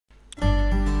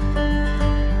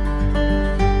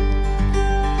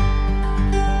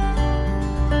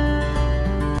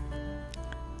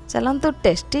चलतु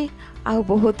टेस्टी आ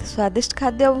बहुत स्वादिष्ट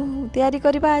खाद्य तैयारी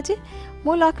करबा। आज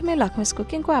मु लक्ष्मीज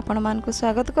कुकिंग को आपण मान को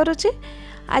स्वागत करुच्ची।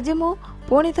 आज मु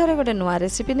पुणी थरे गोटे नुआ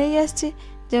रेसिपी नहीं आसी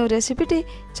जो रेसिपीटी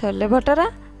छोले भटरा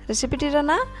रेसिपीटीर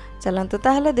ना चलतु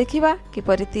ताहले देखिबा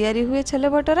किपरि तैयारी हुए छोले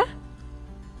भटरा।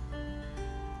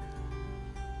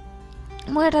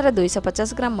 मु एठारे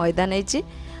 250 ग्राम मैदा नहींची।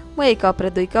 मु एक कप रे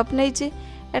 2 कप नहींची।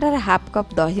 एठारे हाफ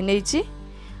कप दही नहींची।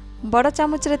 बड़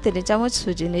चामच रे 3 चामच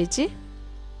सुजी नहींची।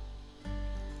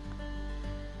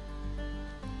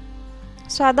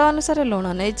 स्वाद अनुसार लुण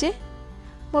नहींची।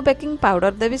 मु बेकिंग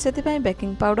पाउडर देवी से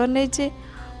बेकिंग पाउडर नहींची।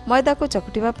 मैदा को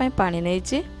चकटिबा पई पानी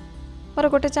नहींची। मोर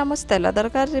गोटे चामच तेल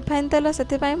दरकार रिफाइन तेल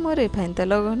से मु रिफाइन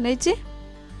तेल नहींची।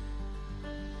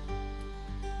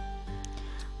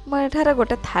 मु एठारे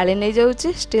गोटे थाली नहीं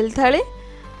जाउची स्टील थाली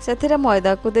से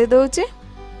मैदा को दे दउची।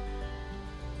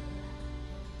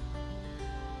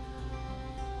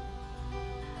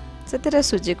 से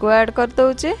सुजी को ऐड कर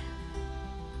दउची।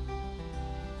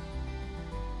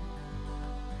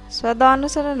 स्वाद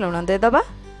अनुसार लुण दे दबा।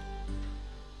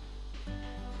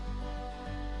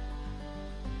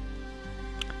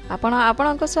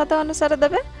 आपण स्वाद अनुसार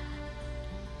देबे।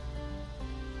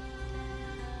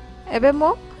 एबे मो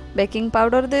बेकिंग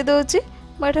पाउडर दे दउची।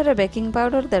 मो एठारे बेकिंग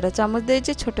पाउडर 1.5 चामच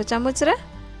देची छोट चामच रे।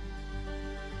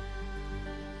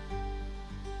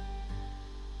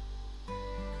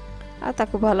 आ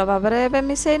ताकू भलो भाबरे एबे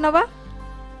मिसई नबा।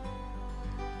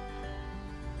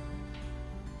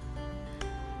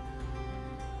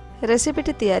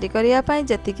 रेसिपीटी तैयारी करिया पाई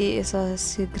जतिकी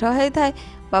शीघ्र होता है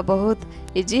बा बहुत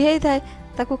इजी होता है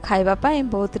ताकू खाइबा पाई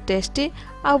बहुत टेस्टी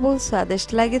आ बहुत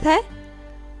स्वादिष्ट लगी था।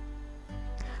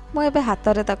 मु एबे हाथ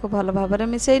रे ताकू भलो भाबरे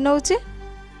मिसई नउची।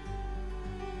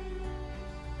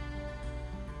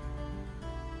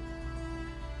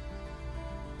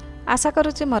 आशा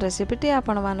करूची मो रेसिपीटी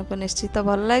आपण मानकु निश्चित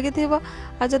भल लागि थिबो।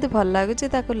 आ जदि भल लागुची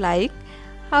ताकू लाइक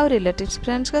आ रिलेटिव्स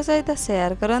फ्रेंड्स के सहित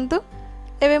शेयर करंतु।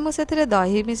 एबे मु सेथिरे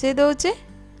दही मिसई दउची।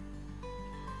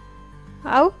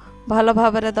 आउ भलो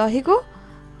भाबरे दही को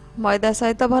मैदा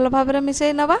सहित भलो भाबरे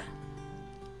मिसई नबा।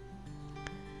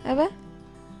 एबे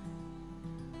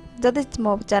जदि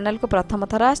मो चैनल को प्रथम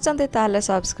थर आछंते ताले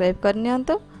सब्सक्राइब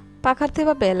करनियंतु। पाखर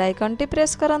थिबा बेल आइकन टी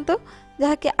प्रेस करंतु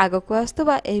जहा कि आगो को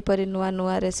आस्तुबा एही परि नुआ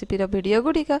नुआ रेसिपी रो वीडियो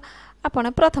गुडी का आपण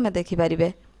प्रथमे देखि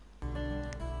परिबे।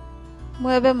 मु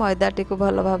एबे मैदा टी को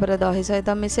भलो भाबरे दही सहित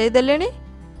मिसई देलेनी।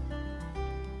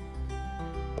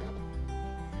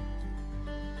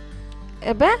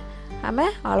 एबे आमे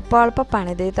अल्प अल्प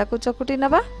पानी दे ताकू चकुटी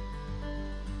नबा।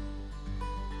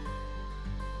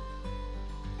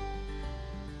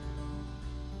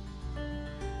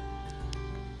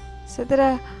 सेतरा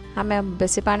आमे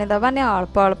बेसी पानी दबानी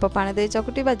अल्प अल्प पानी दे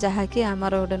चकुटीबा जहा कि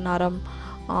हमर गोटे नरम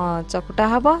चकुटा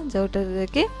हबो जोटे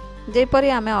कि जेपरि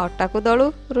आमे आटा को दळू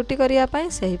रोटी करिया पई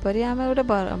सही परि आमे गोटे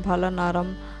भलो नरम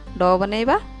डो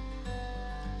बनेइबा।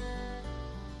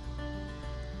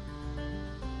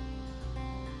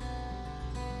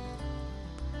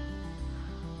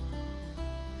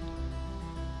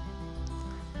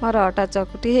 मोर आटा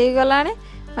चकुटी हो गलानी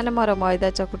माने मोर मैदा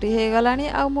चकुटी हो गलानी।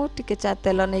 आ मु टिके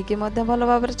तेल नहीं कि मध्य भलो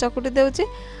भाबरे चकुटी देउची।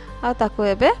 आ ताकू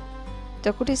एबे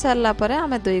चकुटी सारला परे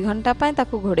आमे 2 घंटा पई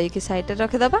ताकू घोड़े की साइड रे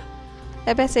रख दबा।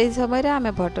 एबे सही समय रे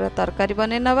आमे भटर तरकारी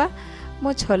बने नबा।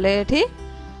 मु छोले एठी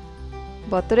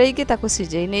बतुरई की ताकू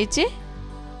सिजेई नेची।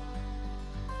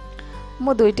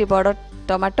 मु 2टी बड़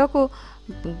टमाटो को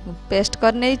पेस्ट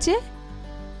कर नेची।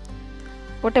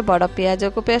 गोटे बड़ प्याज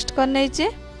को पेस्ट कर नेची।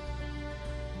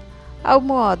 आ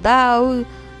मु अदा आउ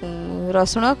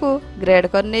रसुण को ग्रेड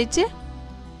कर नेची।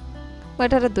 मु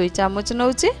एठारे 2 चामच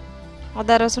नउची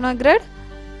अदा रसुण ग्रेड।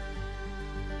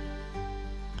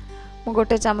 मु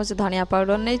गोटे चामच धनिया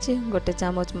पाउडर नेची। गोटे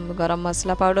चामच गरम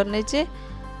मसला पाउडर नेची।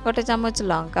 गोटे चामच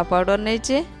लंका पाउडर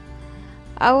नेची।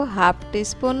 आउ हाफ टी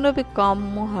स्पून रो भी कम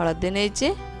मु हळदी नेची।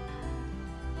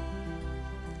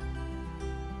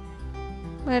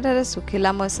 मु एठारे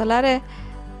सुखिला मसला रे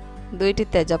 2टी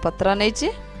तेज पत्र नेची।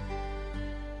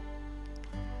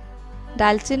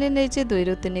 दालचीनी नेची 2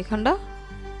 ରୁ 3 खंड।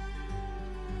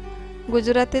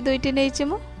 गुजराती 2टी नेची।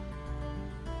 मु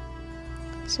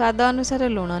स्वाद अनुसार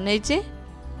लुण नेची।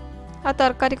 आ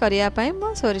तरकारी करिया पई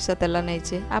मु सोरिष तेल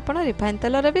नेची। आपण रिफाइन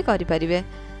तेल रे भी करि परिबे।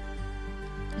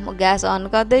 मु गैस ऑन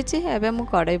कर देची। एबे मु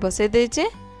कढ़ाई बसई देची।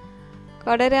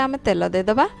 कढ़ाई रे आमे तेल दे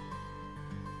दबा।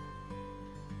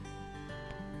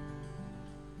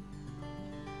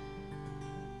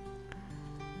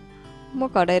 मु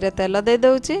कढ़ाई रे तेल दे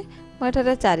दउची। मु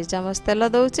एठारे 4 चामच तेल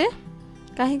दउची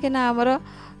कहीं ना हमर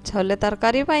छोले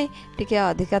तरकारी पई टिके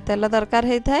अधिका तेल दरकार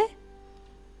होता है।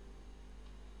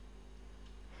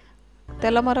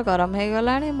 तेल मोर गरम हो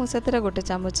गला मुझे गोटे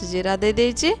चामच जीरा दे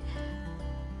देइछि।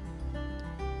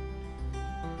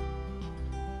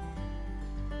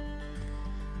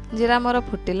 जीरा मोर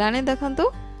फुटिलानी देखंतु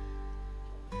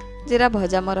जीरा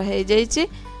भजा मोर हो जाइछि।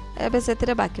 एबे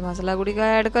सेथिरे बाकी मसला गुडी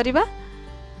ऐड करिबा।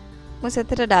 मु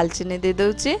सेथिरे दालचीनी दे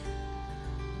दउछि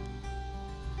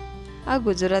आ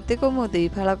गुजराती को मु 2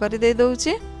 फाळ करि दे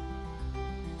दउछि।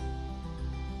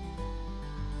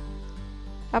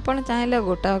 आपण चाहिले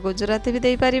गोटा गुजराती भी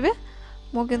दे पारिबे।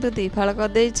 मु किंतु 2 फाळ कर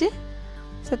देइछि।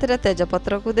 सेथिरे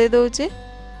तेजपत्र को दे दउछि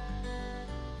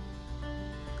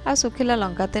आ सुखिला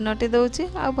लंका 3टी दउछि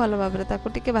आ भल भाबरे ताको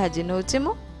टिके भाजी नउछि।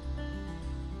 मु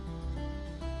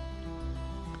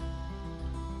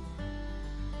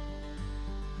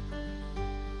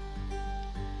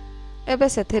एबे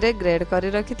सेथिरे ग्रेड करी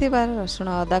रखिथिबा रसुण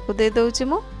अदा को दे दउछि।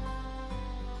 मु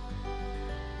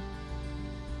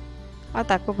आ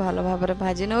ताको भल भाबरे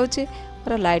भाजी नउछि।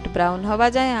 पूरा लाइट ब्राउन हवा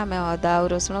जाए आमे अदा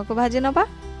और रसुण को भाजी नबा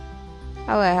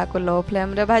आ एहा को लो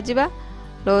फ्लेम रे भाजीबा।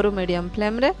 लो रु मीडियम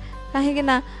फ्लेम रे कहीं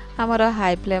ना हमर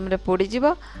हाई फ्लेम रे पोड़ी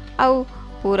जीवो। आउ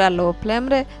पूरा लो फ्लेम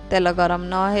रे तेल गरम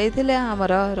न हेइथिले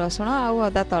हमर रसुण आ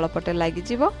अदा तळपटे लागि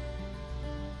जीवो।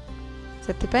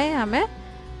 सेति पई आमे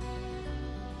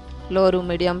लो रु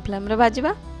मीडियम फ्लेम रे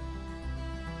भाजीबा।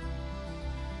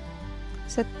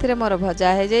 सेथिरे मोर भजा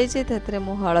हे जाइछि। तेथिरे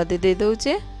मु हळदी दे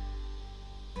दउछि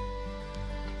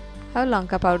आ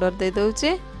लंका पाउडर दे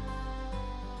दउछि।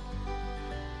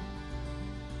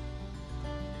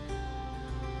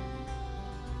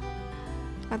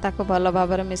 आ ताको भल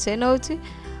भाबरे मिसै नउछि।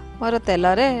 मोर तेल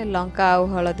रे लंका आ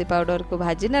हळदी पाउडर को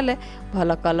भाजी नेले भल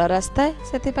कलर आस्ताय।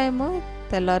 सेति पई मु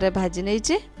तेल रे भाजी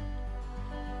नैछि।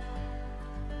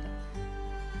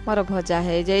 मोर भजा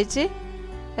हे जाइछि।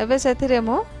 एबे सेथिरे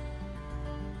मु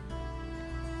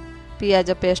पियाज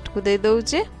पेस्ट को दे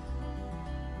दउछि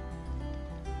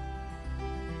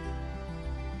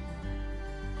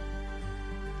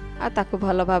आ ताको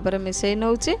भल भाबरे मिसै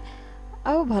नउछि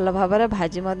आ भल भाबरे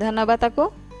भाजी मध्य नबा ताको।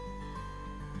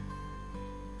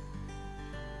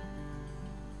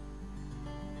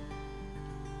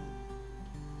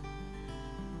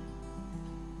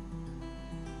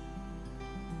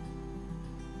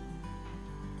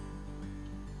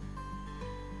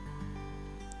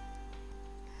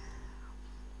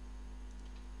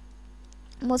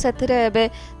 मु सेथिरे एबे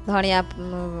धनिया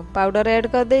पाउडर ऐड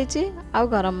कर देइछि आ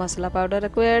गरम मसला पाउडर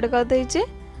को ऐड कर देइछि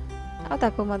आ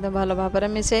ताको मते भल भाबरे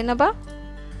मिसै नबा।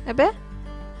 एबे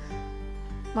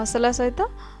मसला सहित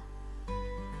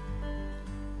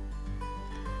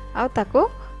आ ताको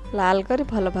लाल करी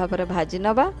भल भाबरे भाजी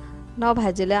नबा। न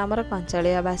भाजिले हमर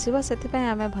कंचालिया बासिबो। सेति पई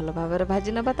आमे भल भाबरे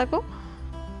भाजी नबा ताको।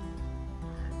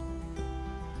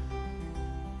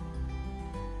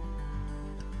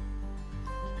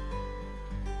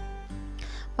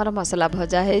 मोर मसला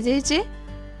भजा हे जाइछि।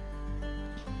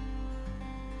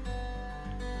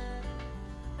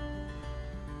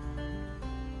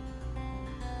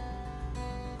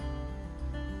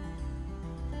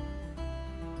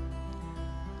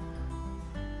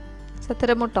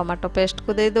 सेथिरे मु टमाटो पेस्ट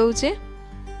को दे दउछि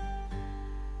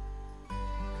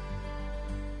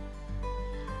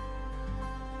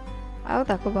आ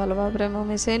ताको भल भाबरे मु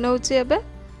मिसै नउछि। एबे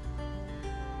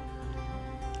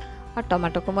आ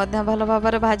टमाटो को मध्य भल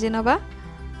भाबरे भाजी नबा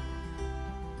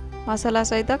मसला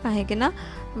सहित। कहीं कि ना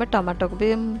हमें टमाटो को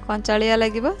भी कंचालिया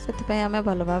लागिबो। सेति पई हमें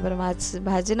भल भाबरे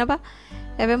भाजी नबा।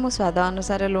 एबे मु स्वाद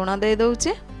अनुसार लूण दे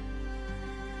दउछि।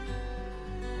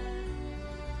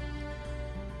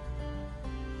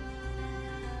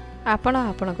 आपण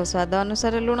आपण को स्वाद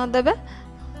अनुसार लूण देबे।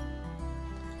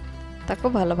 ताको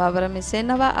भल भाबरे मिसै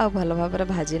नबा आ भल भाबरे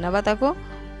भाजी नबा ताको।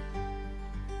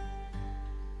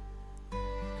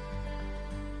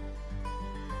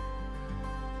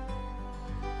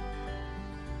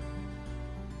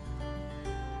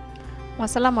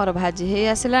 मसला मोर भाजी हे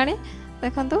आसिलानी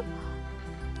देखंतु।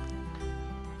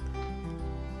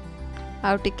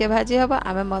 आउ टिके भाजी हबो।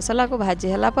 आमे मसला को भाजी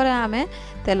हला परे आमे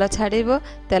तेल छाड़ीबो।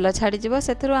 तेल छाड़ी जिवो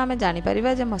सेथिरु आमे जानि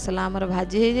परिबा जे मसला हमर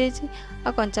भाजी हे जाइछि आ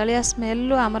कंचालिया स्मेल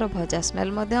लु हमर भजा स्मेल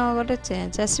मध्ये गोटे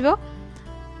चेंज आसीबो।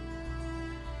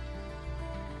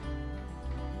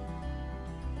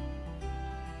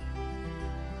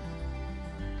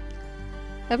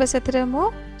 एबे सेथिरे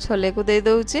मु छोले को दे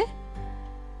दउछि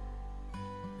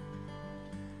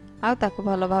आ ताको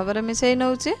भल भाबरे मिसै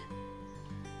नउछि।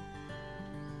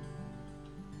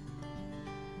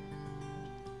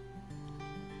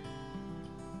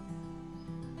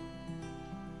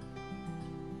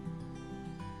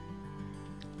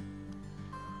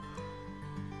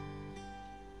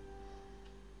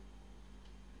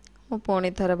 ମୁଁ ପୁଣି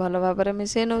ଥରେ ଭଲ ଭାବରେ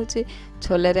ମିଶାଇ ନେଉଛି।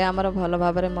 ଛୋଲେରେ ଆମର ଭଲ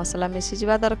ଭାବରେ ମସଲା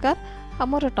ମିଶିଯିବା ଦରକାର। ଆଉ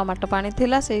ମୋର ଟମାଟୋ ପାଣି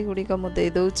ଥିଲା ସେଇଗୁଡ଼ିକ ମୁଁ ଦେଇ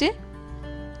ଦେଉଛି।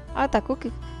 ଆଉ ତାକୁ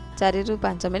 4 ରୁ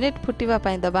 5 ମିନିଟ୍ ଫୁଟିବା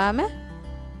ପାଇଁ ଦେବା ଆମେ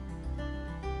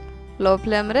लो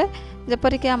फ्लेम रे,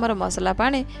 जेपरिक आमर मसला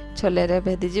पानी छोले रे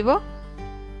भेदीजिव।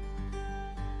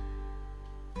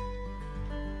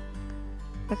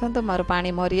 देखो मोर पानी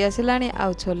मरी आसला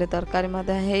आउ छोले तरकारी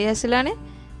आसला।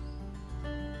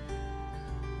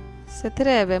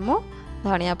 से मु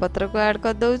धनिया पत्र को ऐड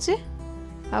कर दूची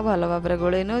आ भल भाव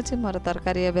गोले नौ। मोर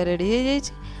तरकारी एबे रेडी हो जाइए।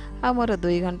 आ मोर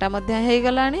 2 घंटा हो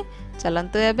गला।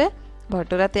 चलतु एबे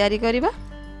भटूरा तैयारी करिबा।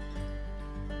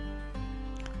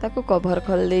 ताकू कभर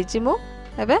खोल देइछि मु।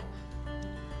 एबे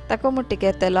ताकू मु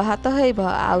टिके तेल हाथ हेइब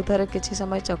आउ थरे किछि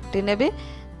समय चकटी नेबी।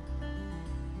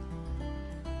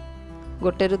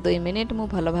 1 ରୁ 2 मिनिट मु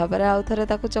भल भाबरे आउ थरे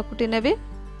ताकू चकटी नेबी।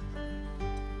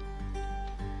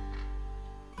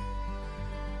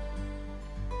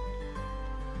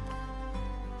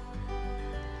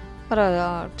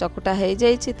 चकुटा हो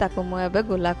जाइछि। ताकू मु एबे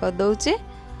गुला कर दउछि।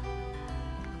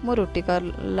 मु रोटी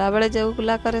करला बेले जो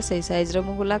गुला करे से साइज रो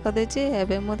मु गुला कर देछि।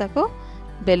 एबे मु ताको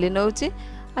बेली नउछि।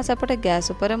 आ सेपटे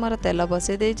गैस ऊपर मोर तेल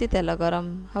बसई देछि, तेल गरम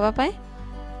हवा पाई।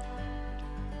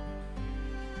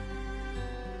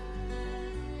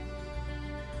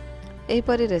 एही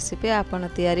परी रेसिपी आपण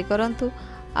तैयारी करंतु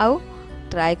आउ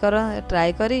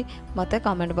ट्राई करी मते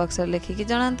कमेंट बॉक्स रे लिखिकी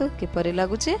जणांतु किपरि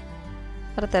लागुछि।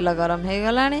 मोर तेल गरम हो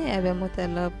गला। एबे मु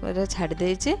तेल रे छाड़ी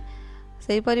देछि।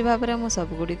 सही परी भाव रे मु सब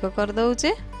गुडी को कर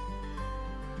दउछि।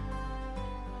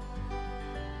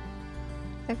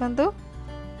 देखंतु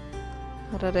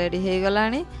मोर रेडी हो गला।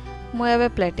 मु एबे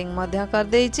प्लेटिंग मध्य कर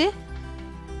देछि।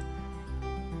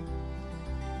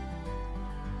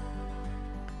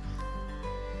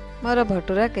 मोर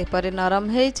भटूरा केपरि नरम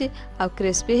हेछि आ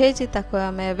क्रिस्पी हेछि ताको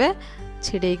आमे एबे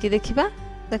छिड़ेई की देखिबा।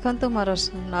 देखंतु मोर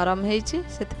नरम हेछि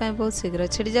सेति पय बहुत शीघ्र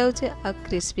छिड़ी जाउछि आ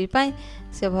क्रिस्पी पय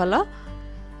से भलो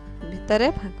भितरे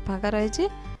फांका रहिछि।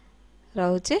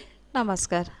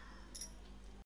 नमस्कार।